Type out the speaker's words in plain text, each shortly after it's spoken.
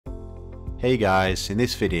Hey guys, in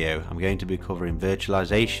this video I'm going to be covering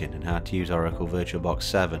virtualization and how to use Oracle Virtualbox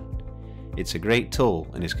 7. It's a great tool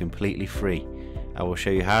and is completely free. I will show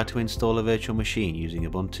you how to install a virtual machine using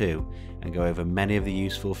Ubuntu and go over many of the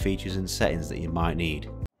useful features and settings that you might need.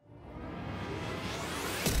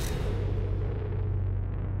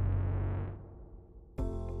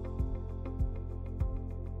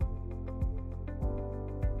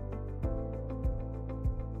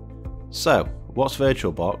 So, what's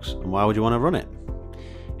VirtualBox and why would you want to run it?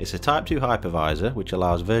 It's a Type 2 hypervisor which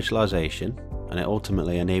allows virtualization, and it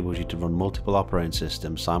ultimately enables you to run multiple operating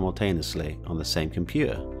systems simultaneously on the same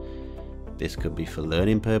computer. This could be for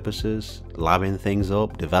learning purposes, labbing things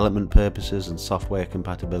up, development purposes and software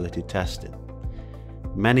compatibility testing.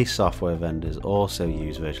 Many software vendors also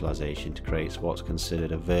use virtualization to create what's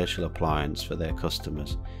considered a virtual appliance for their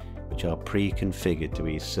customers, which are pre-configured to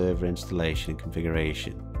ease server installation and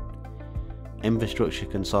configuration. Infrastructure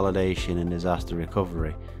consolidation and disaster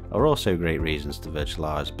recovery are also great reasons to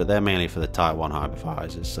virtualize, but they're mainly for the Type 1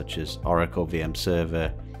 hypervisors such as Oracle VM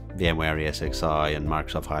Server, VMware ESXi and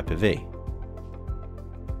Microsoft Hyper-V.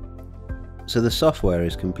 So the software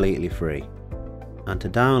is completely free, and to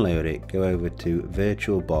download it go over to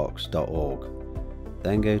virtualbox.org,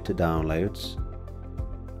 then go to downloads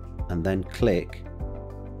and then click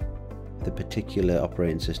the particular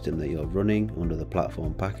operating system that you're running under the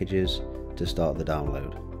platform packages to start the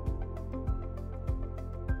download.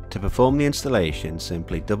 To perform the installation,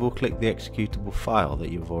 simply double click the executable file that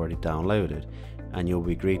you've already downloaded and you'll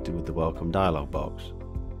be greeted with the welcome dialog box.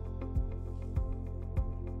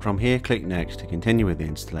 From here click next to continue with the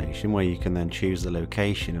installation, where you can then choose the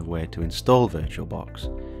location of where to install VirtualBox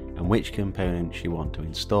and which components you want to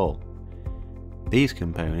install. These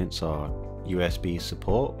components are USB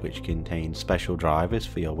support, which contains special drivers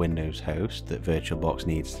for your Windows host that VirtualBox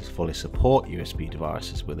needs to fully support USB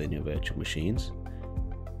devices within your virtual machines.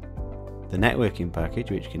 The networking package,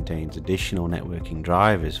 which contains additional networking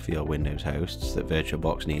drivers for your Windows hosts that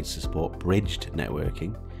VirtualBox needs to support bridged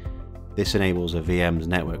networking. This enables a VM's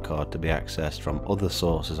network card to be accessed from other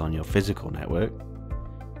sources on your physical network.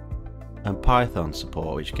 And Python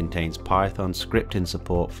support, which contains Python scripting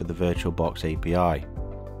support for the VirtualBox API.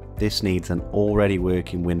 This needs an already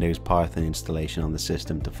working Windows Python installation on the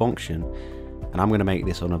system to function, and I'm going to make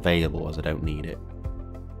this unavailable as I don't need it.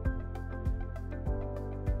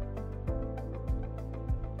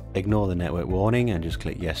 Ignore the network warning and just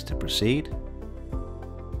click yes to proceed.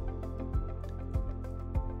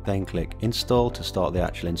 Then click install to start the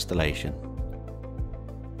actual installation.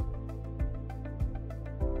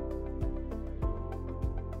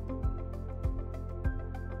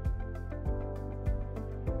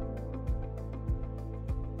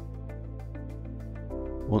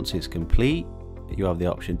 Once it's complete, you have the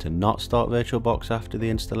option to not start VirtualBox after the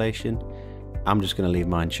installation. I'm just going to leave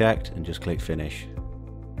mine checked and just click finish.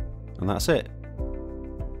 And that's it.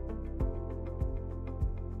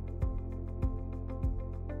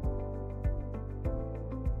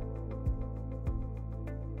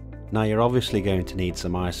 Now you're obviously going to need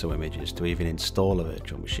some ISO images to even install a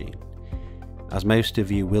virtual machine. As most of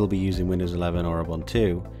you will be using Windows 11 or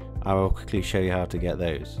Ubuntu, I will quickly show you how to get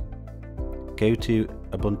those. Go to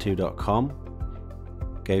ubuntu.com,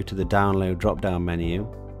 go to the download drop down menu,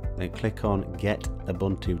 then click on Get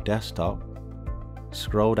Ubuntu Desktop,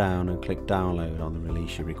 scroll down and click download on the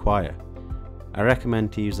release you require. I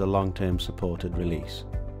recommend to use the long-term supported release.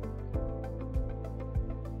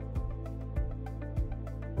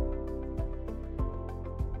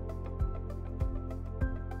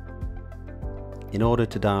 In order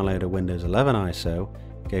to download a Windows 11 ISO,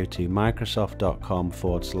 go to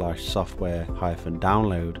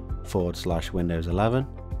microsoft.com/software-download/Windows 11.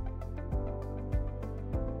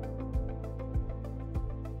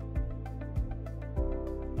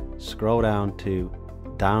 Scroll down to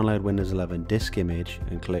download Windows 11 disk image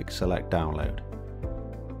and click select download.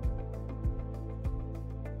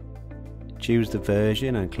 Choose the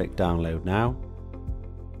version and click download now.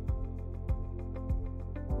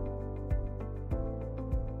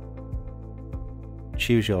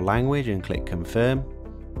 Choose your language and click confirm.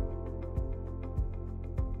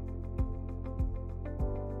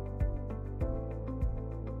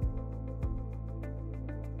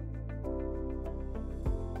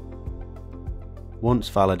 Once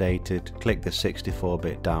validated, click the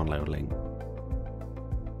 64-bit download link.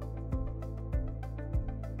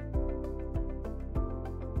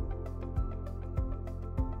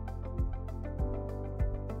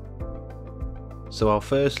 So I'll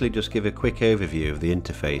firstly just give a quick overview of the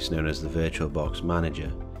interface known as the VirtualBox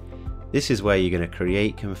Manager. This is where you're going to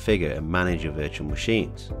create, configure and manage your virtual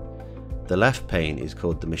machines. The left pane is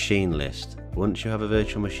called the machine list. Once you have a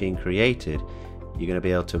virtual machine created, you're going to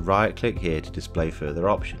be able to right click here to display further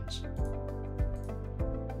options.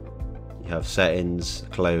 You have settings,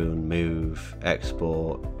 clone, move,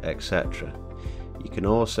 export, etc. You can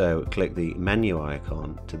also click the menu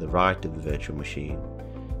icon to the right of the virtual machine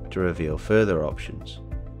to reveal further options.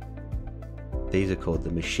 These are called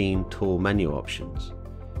the machine tool menu options.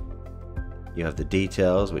 You have the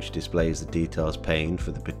details, which displays the details pane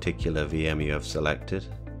for the particular VM you have selected.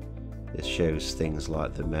 This shows things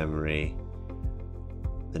like the memory,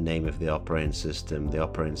 the name of the operating system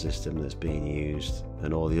that's being used,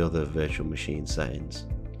 and all the other virtual machine settings.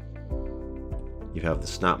 You have the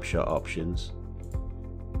snapshot options.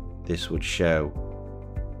 This would show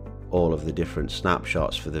all of the different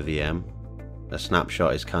snapshots for the VM. A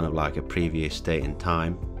snapshot is kind of like a previous state in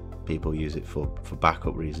time. People use it for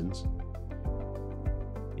backup reasons.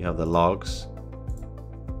 You have the logs,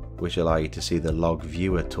 which allow you to see the log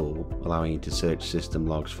viewer tool, allowing you to search system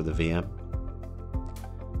logs for the VM.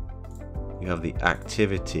 You have the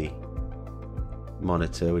activity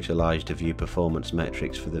monitor, which allows you to view performance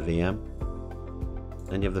metrics for the VM.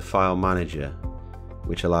 And you have the file manager,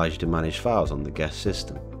 which allows you to manage files on the guest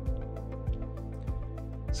system.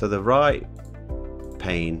 So the right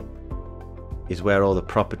pane is where all the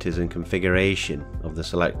properties and configuration of the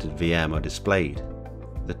selected VM are displayed.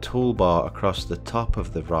 The toolbar across the top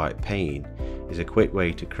of the right pane is a quick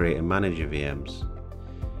way to create and manage your VMs.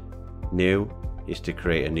 New is to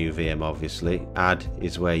create a new VM, obviously. Add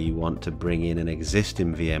is where you want to bring in an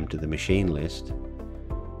existing VM to the machine list.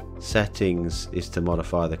 Settings is to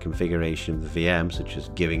modify the configuration of the VM, such as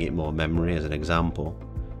giving it more memory as an example,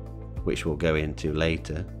 which we'll go into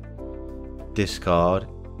later. Discard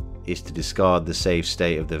is to discard the saved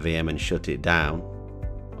state of the VM and shut it down.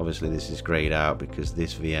 Obviously this is grayed out because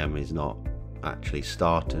this VM is not actually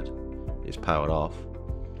started, it's powered off.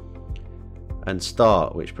 And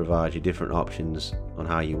start, which provides you different options on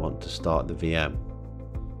how you want to start the VM.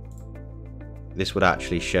 This would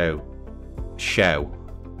actually show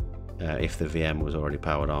if the VM was already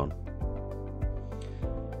powered on.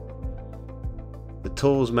 The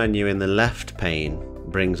tools menu in the left pane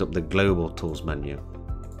brings up the global tools menu,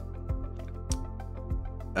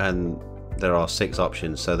 and there are 6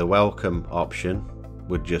 options. So the welcome option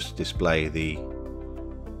would just display the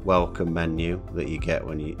welcome menu that you get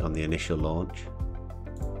when you on the initial launch.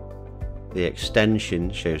 The extension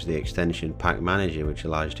shows the extension pack manager, which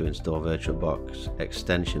allows you to install VirtualBox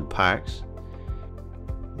extension packs.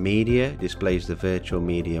 Media displays the virtual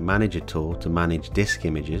media manager tool to manage disk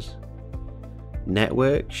images.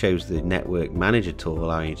 Network shows the network manager tool,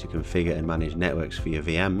 allowing you to configure and manage networks for your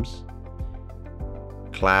VMs.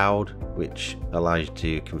 Cloud, which allows you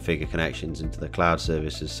to configure connections into the cloud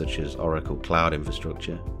services such as Oracle Cloud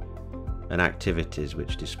Infrastructure. And activities,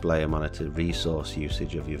 which display and monitor resource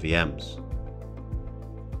usage of your VMs.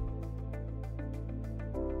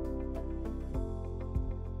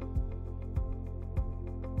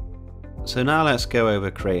 So now let's go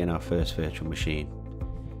over creating our first virtual machine.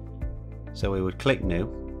 So we would click New,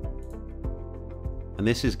 and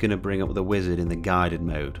this is going to bring up the wizard in the guided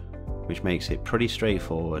mode, which makes it pretty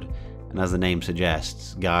straightforward, and as the name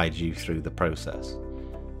suggests, guides you through the process.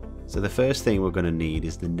 So the first thing we're going to need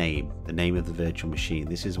is the name of the virtual machine.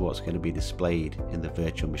 This is what's going to be displayed in the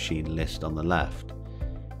virtual machine list on the left.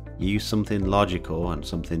 Use something logical and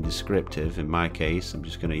something descriptive. In my case, I'm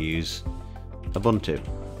just going to use Ubuntu.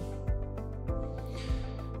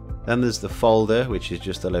 Then there's the folder, which is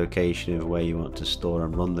just a location of where you want to store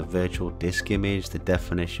and run the virtual disk image, the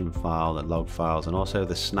definition file, the log files, and also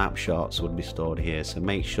the snapshots would be stored here. So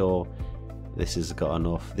make sure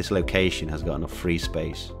this location has got enough free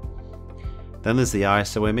space. Then there's the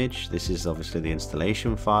ISO image. This is obviously the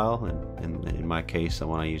installation file, and in my case I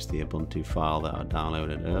want to use the Ubuntu file that I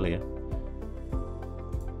downloaded earlier.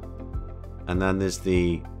 And then there's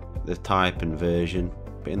the type and version.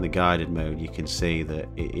 But in the guided mode you can see that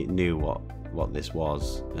it knew what this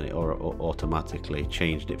was, and it automatically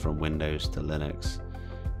changed it from Windows to Linux.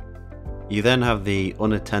 You then have the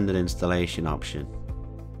unattended installation option.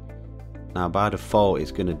 Now by default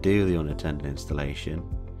it's going to do the unattended installation,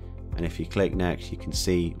 and if you click next you can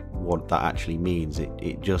see what that actually means.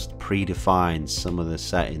 It just predefines some of the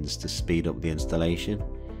settings to speed up the installation,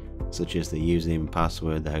 such as the username and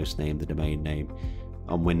password, the host name, the domain name.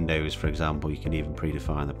 On Windows, for example, you can even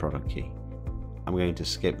predefine the product key. I'm going to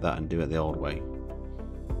skip that and do it the old way.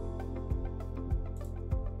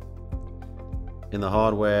 In the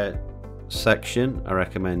hardware section, I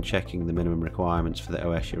recommend checking the minimum requirements for the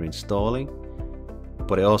OS you're installing.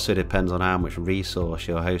 but it also depends on how much resource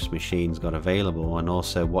your host machine's got available and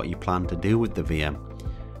also what you plan to do with the VM.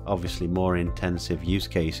 Obviously, more intensive use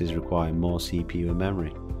cases require more CPU and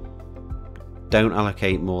memory. Don't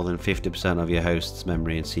allocate more than 50% of your host's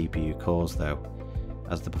memory and CPU cores though,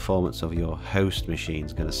 as the performance of your host machine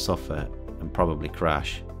is going to suffer and probably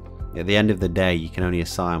crash. At the end of the day, you can only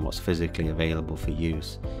assign what's physically available for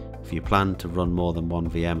use. If you plan to run more than one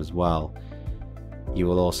VM as well, you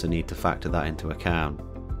will also need to factor that into account.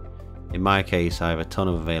 In my case, I have a ton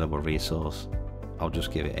of available resource. I'll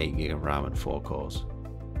just give it 8 GB of RAM and 4 cores.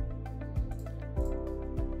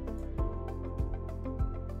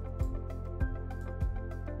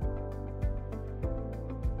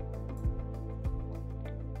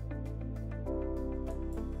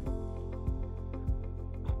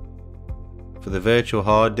 For the virtual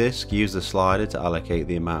hard disk, use the slider to allocate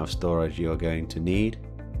the amount of storage you are going to need.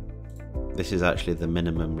 This is actually the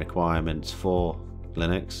minimum requirements for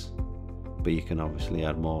Linux, but you can obviously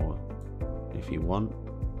add more if you want.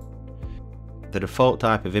 The default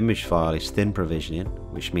type of image file is thin provisioning,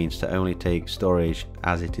 which means to only take storage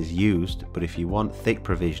as it is used, but if you want thick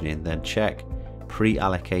provisioning, then check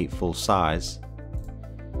pre-allocate full size.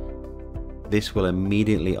 This will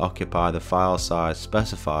immediately occupy the file size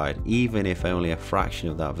specified, even if only a fraction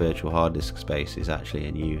of that virtual hard disk space is actually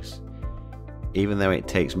in use. Even though it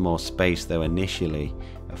takes more space though initially,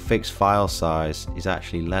 a fixed file size is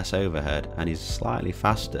actually less overhead and is slightly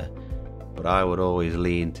faster, but I would always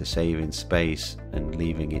lean to saving space and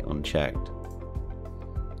leaving it unchecked.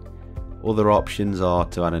 Other options are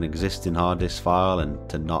to add an existing hard disk file and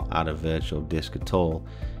to not add a virtual disk at all,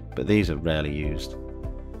 but these are rarely used.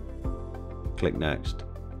 Click Next.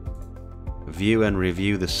 View and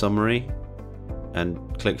review the summary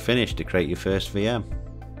and click Finish to create your first VM.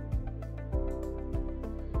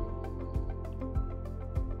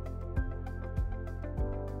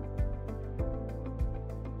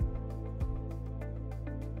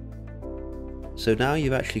 So now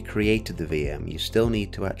you've actually created the VM, you still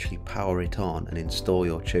need to actually power it on and install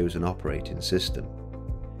your chosen operating system.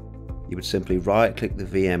 You would simply right click the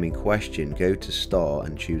VM in question, go to Start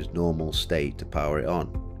and choose Normal State to power it on.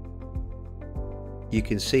 You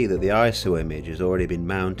can see that the ISO image has already been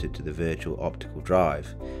mounted to the virtual optical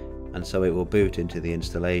drive, and so it will boot into the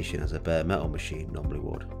installation as a bare metal machine normally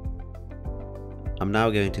would. I'm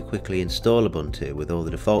now going to quickly install Ubuntu with all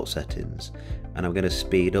the default settings, and I'm going to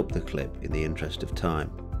speed up the clip in the interest of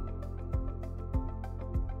time.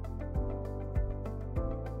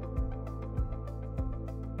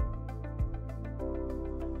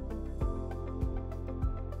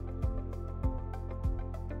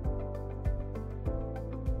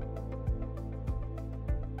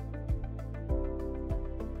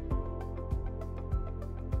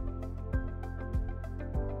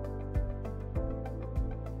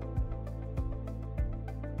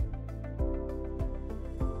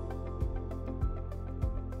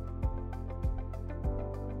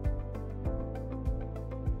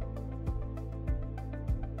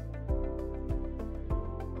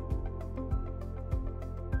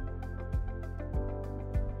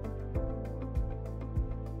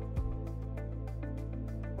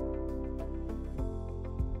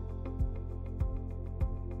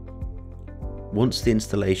 Once the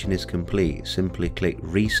installation is complete, simply click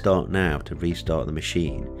Restart Now to restart the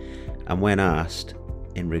machine, and when asked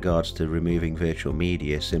in regards to removing virtual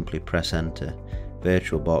media, simply press Enter.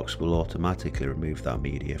 VirtualBox will automatically remove that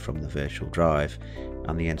media from the virtual drive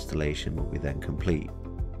and the installation will be then complete.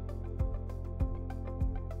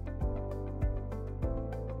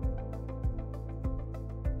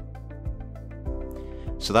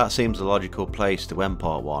 So that seems a logical place to end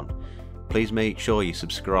part 1. Please make sure you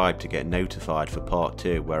subscribe to get notified for part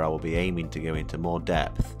 2, where I will be aiming to go into more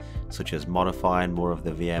depth, such as modifying more of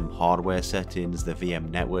the VM hardware settings, the VM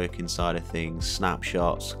networking side of things,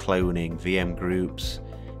 snapshots, cloning, VM groups,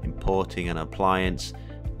 importing an appliance,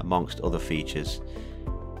 amongst other features.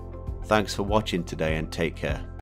 Thanks for watching today and take care.